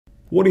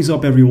What is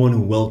up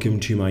everyone, welcome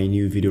to my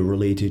new video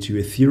related to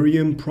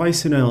Ethereum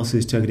price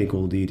analysis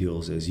technical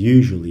details. As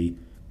usually,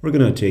 we're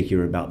gonna take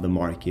here about the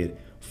market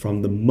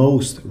from the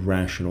most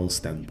rational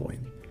standpoint.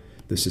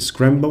 This is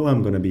Scrembo,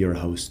 I'm gonna be your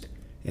host,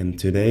 and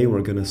today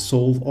we're gonna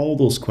solve all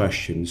those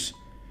questions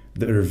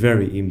that are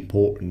very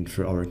important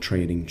for our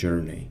trading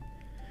journey.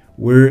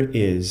 Where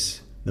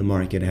is the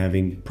market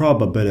having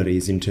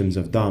probabilities in terms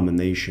of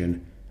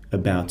domination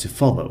about to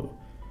follow?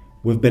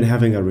 We've been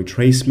having a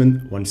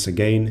retracement once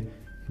again,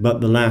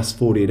 but the last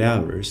 48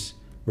 hours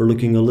were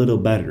looking a little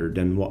better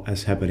than what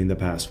has happened in the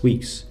past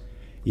weeks.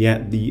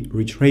 Yet the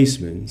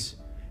retracements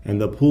and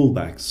the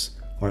pullbacks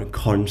are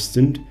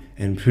constant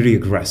and pretty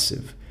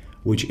aggressive,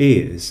 which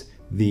is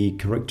the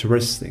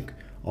characteristic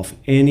of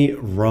any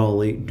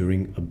rally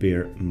during a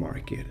bear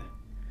market.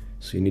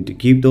 So you need to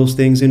keep those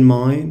things in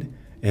mind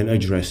and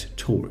address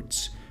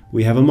towards.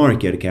 We have a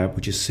market cap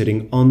which is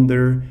sitting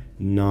under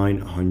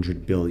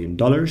 $900 billion,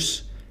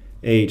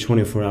 a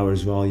 24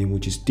 hours volume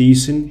which is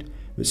decent.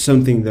 But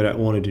something that I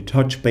wanted to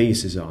touch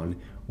bases on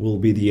will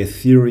be the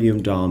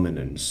Ethereum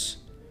dominance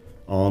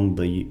on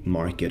the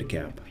market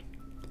cap.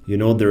 You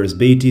know, there is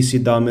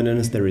BTC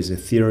dominance, there is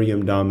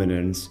Ethereum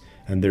dominance,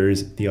 and there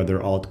is the other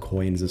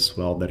altcoins as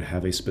well that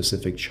have a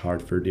specific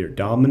chart for their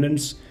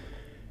dominance.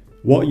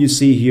 What you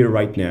see here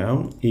right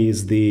now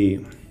is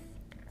the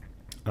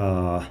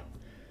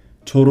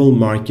total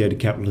market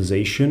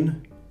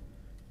capitalization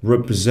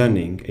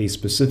representing a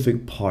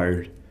specific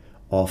part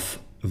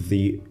of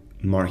the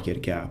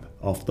market cap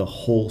of the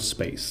whole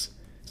space.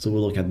 So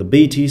we'll look at the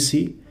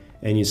BTC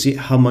and you see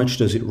how much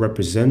does it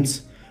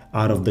represent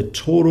out of the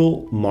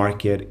total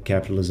market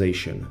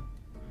capitalization.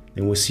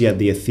 And we'll see at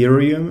the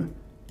Ethereum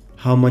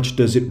how much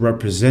does it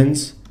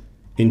represent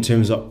in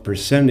terms of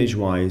percentage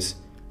wise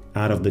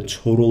out of the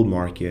total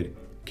market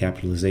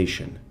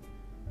capitalization.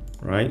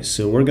 Right,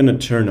 so we're gonna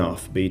turn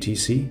off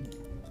BTC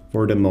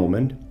for the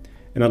moment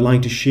and I'd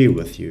like to share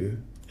with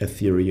you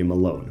Ethereum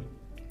alone.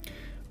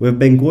 We've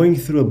been going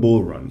through a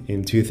bull run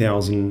in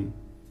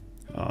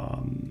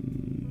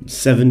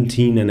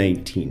 2017 and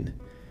 18,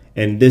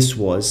 and this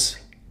was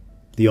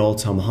the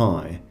all-time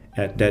high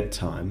at that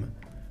time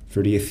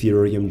for the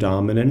Ethereum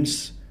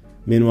dominance.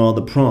 Meanwhile,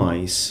 the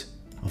price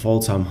of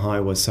all-time high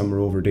was somewhere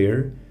over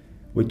there,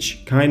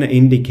 which kind of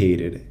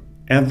indicated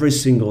every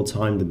single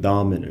time the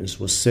dominance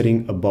was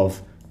sitting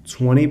above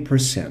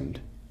 20%,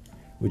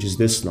 which is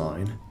this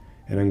line,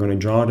 and I'm going to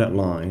draw that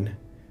line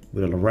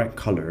with a red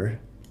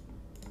color.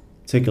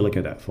 Take a look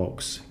at that,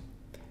 folks.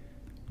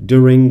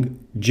 During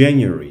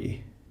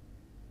January,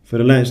 for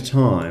the last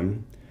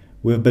time,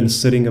 we've been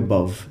sitting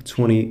above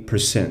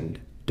 20%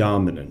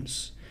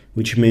 dominance,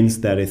 which means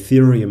that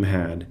Ethereum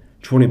had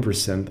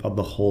 20% of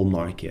the whole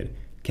market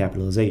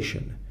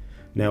capitalization.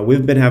 Now,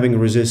 we've been having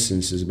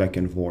resistances back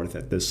and forth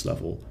at this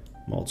level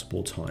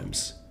multiple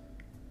times,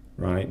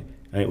 right?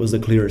 And it was a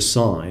clear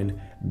sign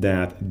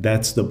that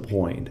that's the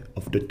point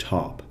of the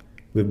top.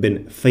 We've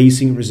been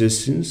facing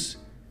resistance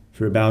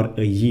for about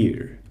a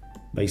year,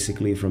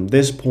 basically from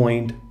this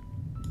point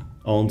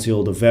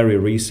until the very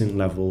recent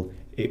level.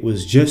 It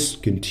was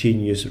just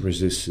continuous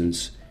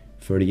resistance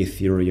for the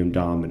Ethereum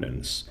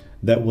dominance.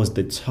 That was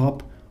the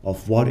top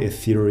of what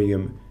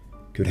Ethereum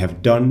could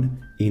have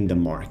done in the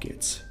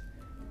markets.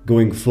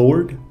 Going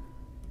forward,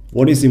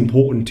 what is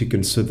important to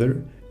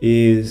consider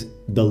is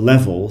the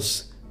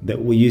levels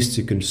that we used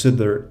to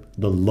consider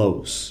the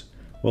lows.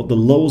 Well, the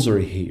lows are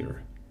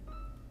here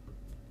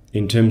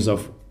in terms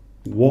of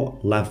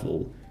what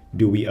level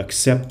do we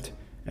accept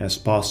as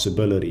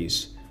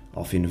possibilities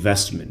of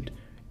investment.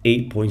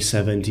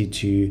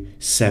 8.72,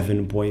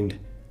 7.48,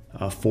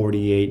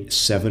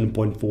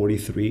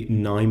 7.43,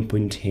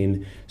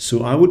 9.10.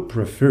 So I would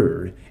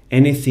prefer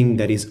anything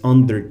that is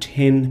under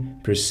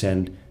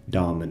 10%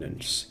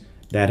 dominance.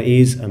 That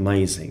is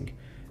amazing.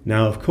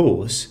 Now, of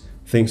course,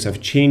 things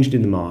have changed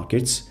in the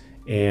markets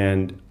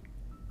and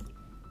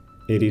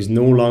it is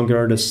no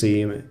longer the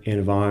same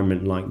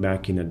environment like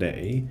back in the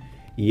day.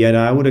 Yet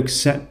I would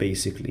accept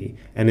basically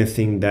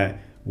anything that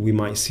we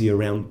might see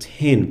around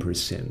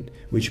 10%,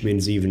 which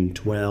means even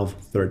 12,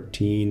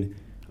 13.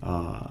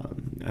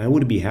 I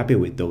would be happy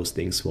with those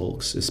things,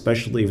 folks,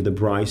 especially if the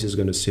price is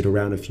going to sit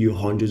around a few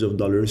hundreds of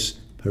dollars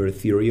per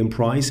Ethereum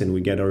price and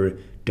we get our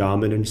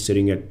dominance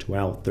sitting at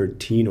 12,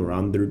 13 or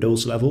under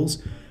those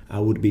levels. I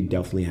would be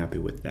definitely happy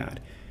with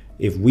that.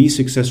 If we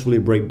successfully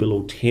break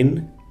below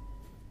 10,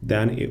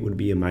 then it would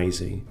be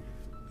amazing.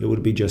 It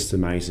would be just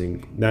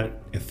amazing.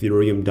 That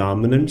Ethereum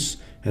dominance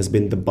has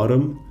been the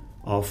bottom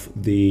of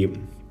the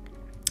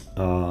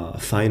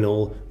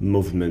final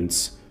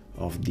movements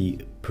of the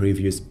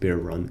previous bear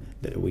run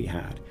that we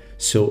had.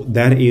 So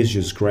that is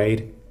just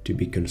great to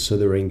be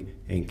considering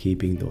and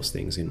keeping those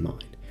things in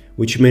mind.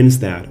 Which means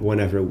that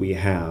whenever we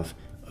have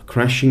a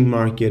crashing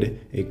market,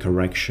 a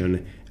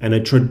correction, and a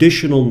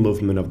traditional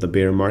movement of the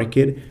bear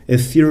market,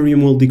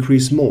 Ethereum will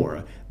decrease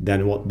more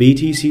than what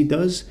BTC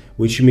does,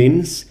 which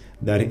means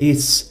that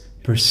its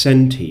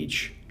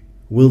percentage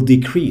will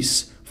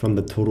decrease from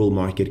the total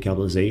market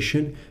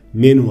capitalization.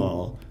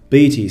 Meanwhile,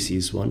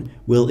 BTC's one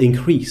will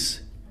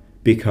increase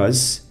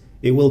because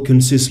it will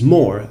consist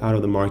more out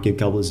of the market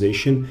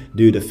capitalization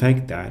due to the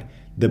fact that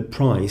the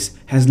price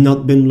has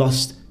not been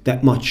lost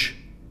that much.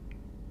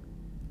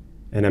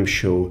 And I'm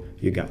sure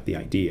you got the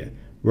idea.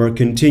 We're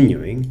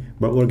continuing,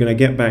 but we're going to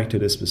get back to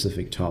this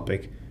specific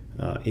topic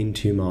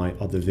into my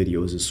other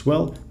videos as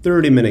well.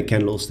 30-minute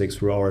candlesticks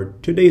for our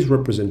today's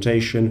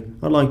representation.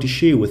 I'd like to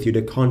share with you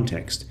the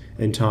context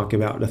and talk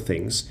about the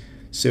things.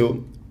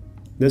 So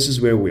this is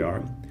where we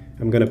are.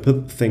 I'm going to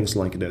put things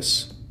like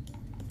this.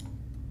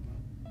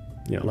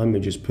 Yeah, let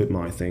me just put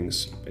my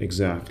things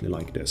exactly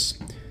like this.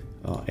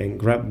 And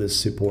grab this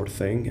support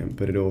thing and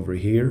put it over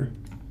here.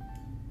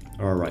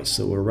 Alright,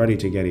 so we're ready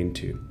to get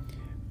into.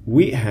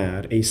 We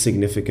had a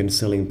significant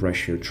selling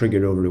pressure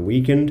triggered over the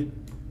weekend,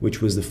 which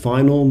was the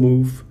final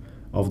move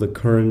of the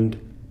current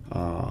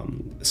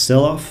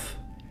sell-off,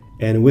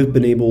 and we've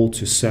been able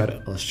to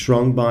set a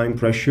strong buying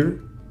pressure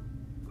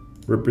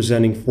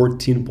representing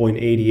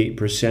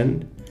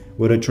 14.88%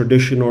 with a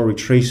traditional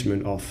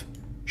retracement of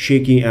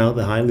shaking out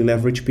the highly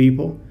leveraged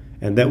people.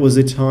 And that was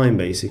the time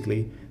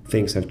basically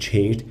things have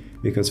changed,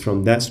 because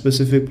from that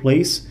specific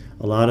place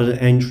a lot of the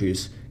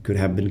entries could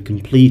have been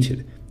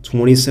completed.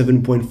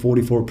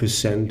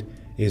 27.44%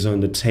 is on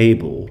the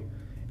table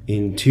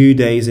in 2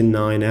 days and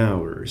 9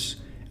 hours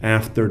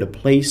after the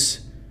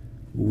place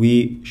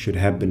we should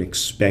have been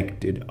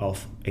expected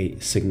of a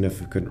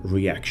significant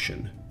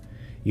reaction.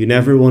 You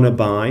never want to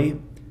buy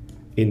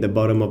in the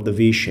bottom of the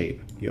V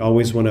shape. You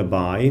always want to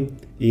buy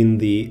in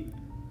the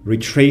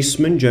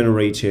retracement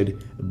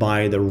generated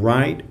by the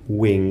right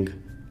wing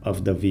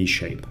of the V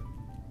shape.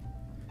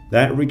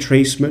 That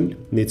retracement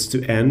needs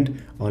to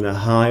end on a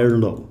higher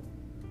low,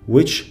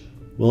 which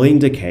will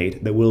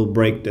indicate that we'll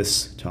break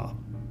this top.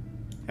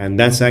 And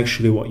that's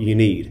actually what you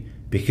need,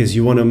 because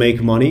you want to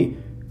make money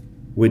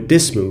with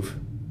this move,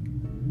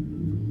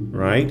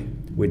 right?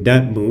 With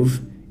that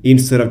move,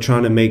 instead of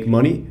trying to make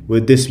money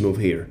with this move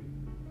here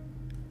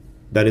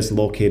that is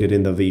located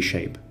in the V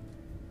shape,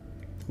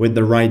 with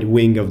the right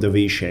wing of the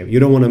V shape. You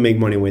don't want to make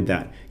money with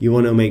that. You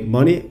want to make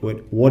money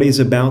with what is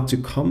about to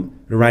come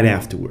right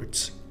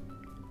afterwards.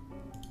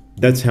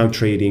 That's how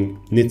trading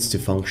needs to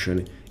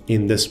function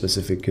in this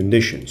specific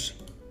conditions.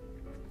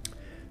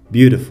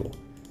 Beautiful.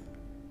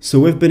 So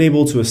we've been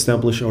able to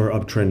establish our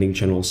uptrending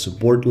channel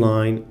support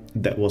line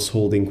that was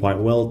holding quite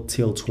well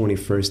till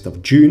 21st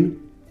of June.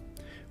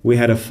 We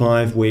had a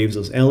 5 waves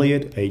as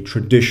Elliott, a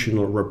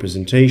traditional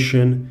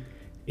representation,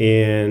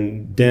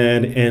 and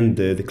that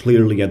ended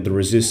clearly at the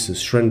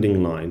resistance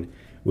trending line,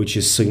 which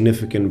is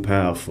significant and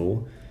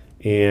powerful,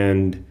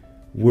 and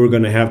we're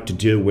gonna have to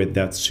deal with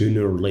that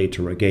sooner or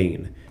later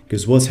again,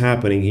 because what's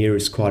happening here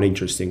is quite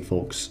interesting,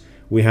 folks.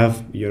 We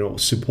have,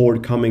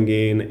 support coming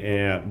in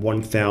at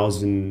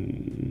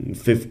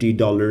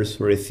 $1,050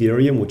 for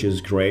Ethereum, which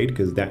is great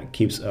because that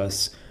keeps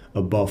us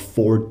above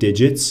 4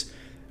 digits.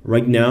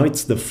 Right now,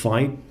 it's the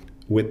fight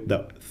with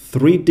the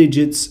 3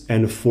 digits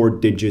and 4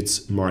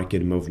 digits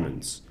market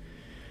movements.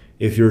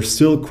 If you're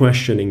still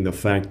questioning the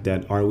fact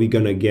that are we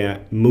gonna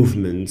get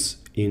movements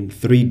in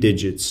 3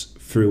 digits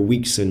for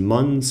weeks and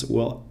months,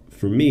 well,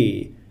 for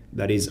me,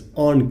 that is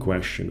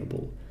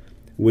unquestionable,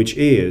 which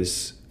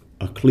is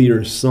a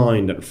clear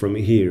sign that from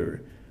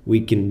here we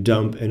can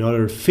dump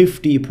another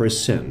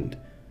 50%,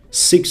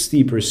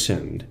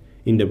 60%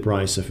 in the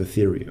price of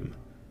Ethereum.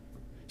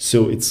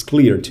 So it's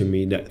clear to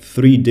me that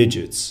 3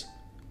 digits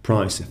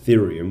price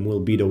Ethereum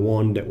will be the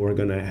one that we're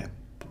gonna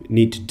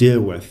need to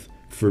deal with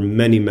for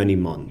many, many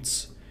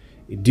months.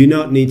 It do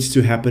not need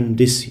to happen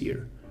this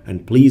year,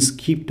 and please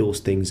keep those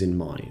things in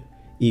mind.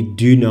 It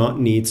do not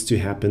need to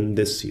happen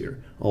this year,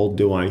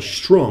 although I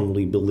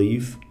strongly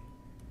believe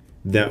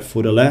that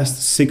for the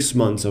last 6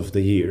 months of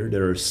the year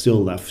that are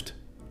still left,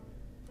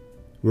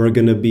 we're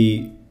gonna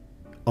be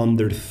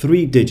under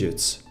 3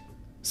 digits.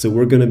 So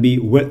we're gonna be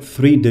with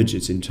 3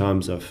 digits in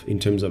terms of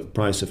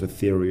price of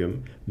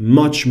Ethereum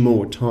much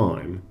more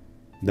time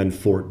than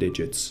 4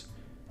 digits.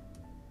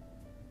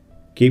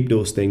 Keep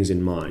those things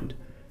in mind.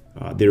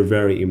 They're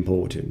very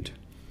important.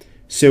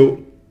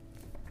 So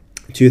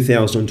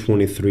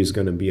 2023 is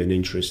gonna be an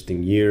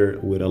interesting year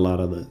with a lot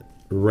of the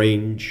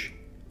range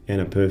and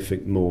a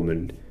perfect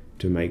moment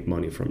to make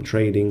money from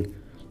trading.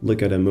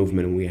 Look at the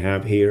movement we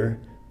have here.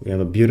 We have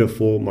a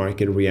beautiful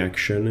market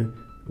reaction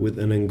with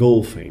an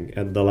engulfing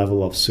at the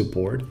level of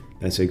support.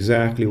 That's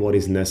exactly what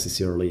is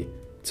necessary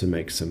to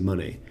make some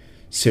money.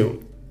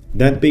 So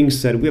that being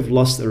said, we have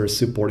lost our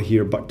support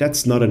here, but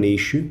that's not an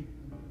issue.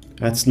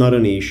 That's not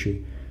an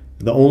issue.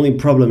 The only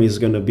problem is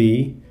going to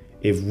be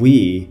if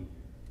we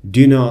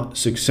do not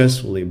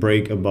successfully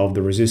break above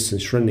the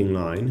resistance trending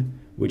line,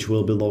 which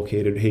will be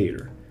located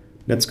here.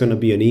 That's going to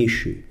be an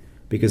issue,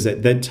 because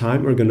at that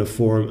time we're going to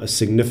form a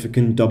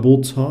significant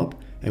double top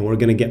and we're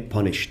going to get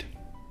punished.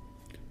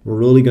 We're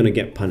really going to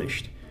get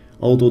punished.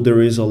 Although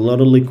there is a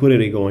lot of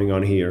liquidity going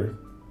on here,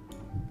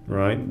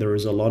 right? There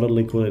is a lot of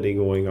liquidity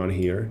going on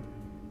here,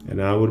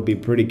 and I would be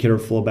pretty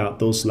careful about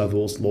those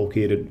levels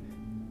located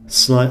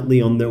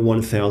slightly under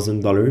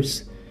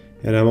 $1,000.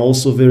 And I'm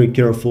also very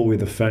careful with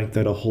the fact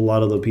that a whole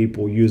lot of the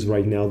people use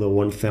right now the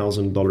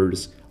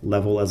 $1,000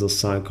 level as a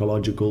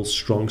psychological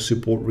strong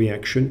support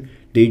reaction.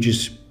 They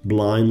just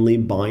blindly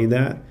buy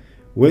that,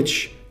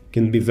 which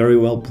can be very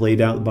well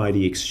played out by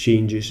the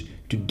exchanges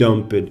to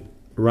dump it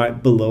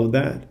right below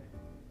that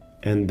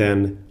and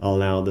then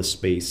allow the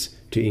space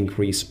to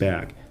increase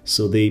back.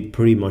 So they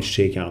pretty much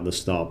take out the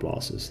stop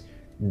losses.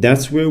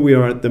 That's where we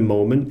are at the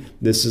moment.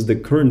 This is the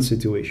current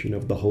situation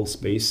of the whole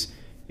space,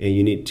 and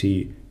you need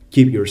to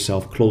keep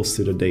yourself close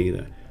to the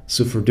data.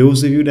 So for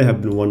those of you that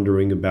have been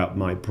wondering about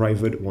my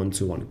private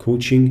one-to-one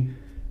coaching,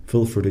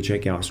 feel free to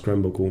check out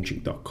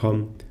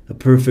scrembocoaching.com. A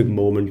perfect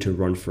moment to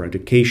run for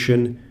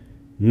education.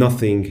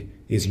 Nothing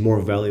is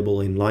more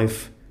valuable in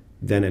life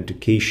than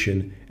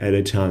education at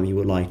a time you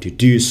would like to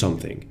do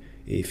something.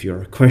 If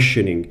you're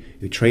questioning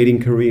your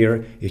trading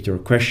career, if you're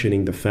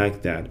questioning the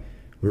fact that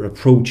we're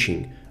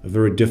approaching a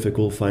very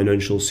difficult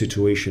financial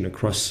situation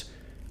across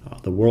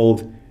the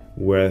world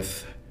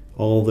with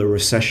all the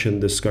recession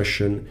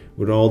discussion,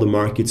 with all the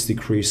markets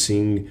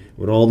decreasing,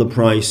 with all the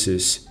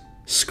prices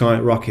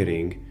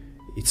skyrocketing,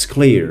 it's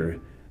clear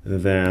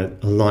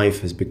that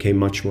life has become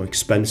much more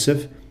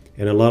expensive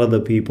and a lot of the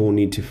people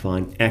need to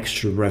find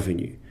extra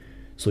revenue.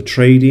 So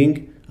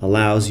trading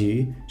allows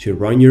you to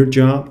run your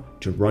job,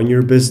 to run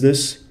your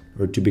business,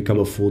 or to become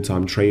a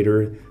full-time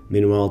trader,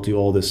 meanwhile do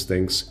all these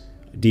things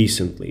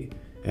decently.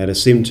 At the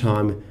same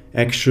time,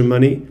 extra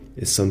money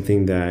is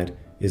something that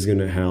is going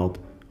to help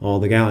all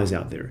the guys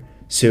out there.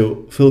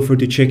 So feel free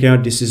to check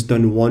out. This is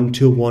done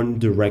one-to-one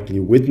directly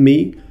with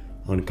me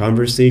on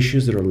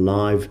conversations that are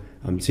live.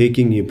 I'm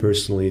taking you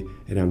personally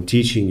and I'm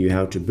teaching you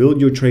how to build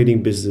your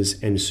trading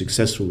business and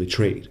successfully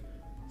trade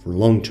for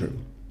long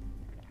term.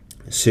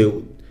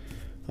 So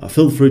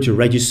feel free to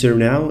register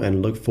now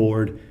and look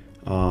forward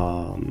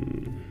my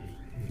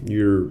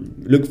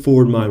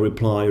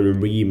reply or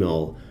your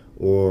email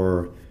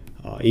or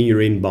in your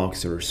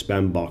inbox or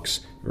spam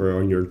box or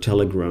on your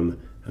Telegram.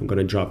 I'm going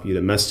to drop you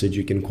the message.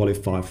 You can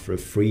qualify for a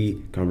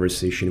free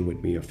conversation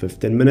with me of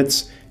 15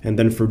 minutes. And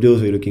then for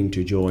those who are looking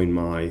to join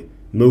my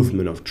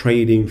movement of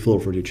trading, feel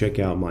free to check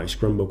out my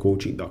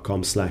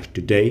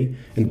scrembocoaching.com/today.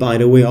 And by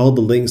the way, all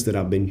the links that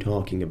I've been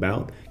talking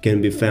about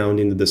can be found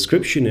in the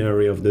description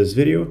area of this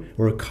video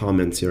or a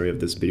comments area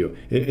of this video.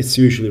 It's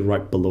usually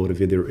right below the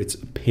video. It's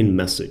a pinned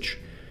message,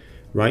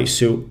 right?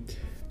 So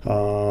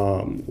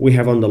we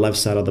have on the left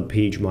side of the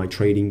page my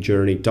trading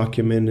journey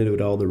documented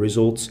with all the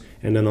results,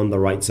 and then on the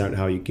right side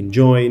how you can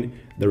join.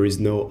 There is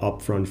no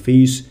upfront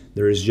fees.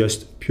 There is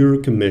just pure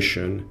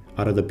commission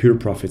out of the pure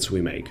profits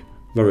we make.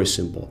 Very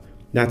simple.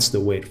 That's the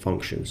way it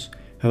functions.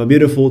 Have a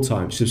beautiful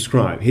time.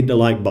 Subscribe. Hit the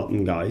like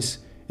button, guys.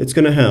 It's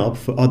going to help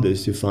for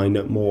others to find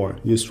out more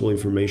useful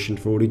information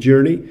for the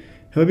journey.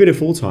 Have a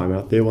beautiful time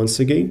out there once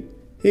again.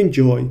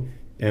 Enjoy,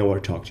 and we'll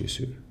talk to you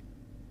soon.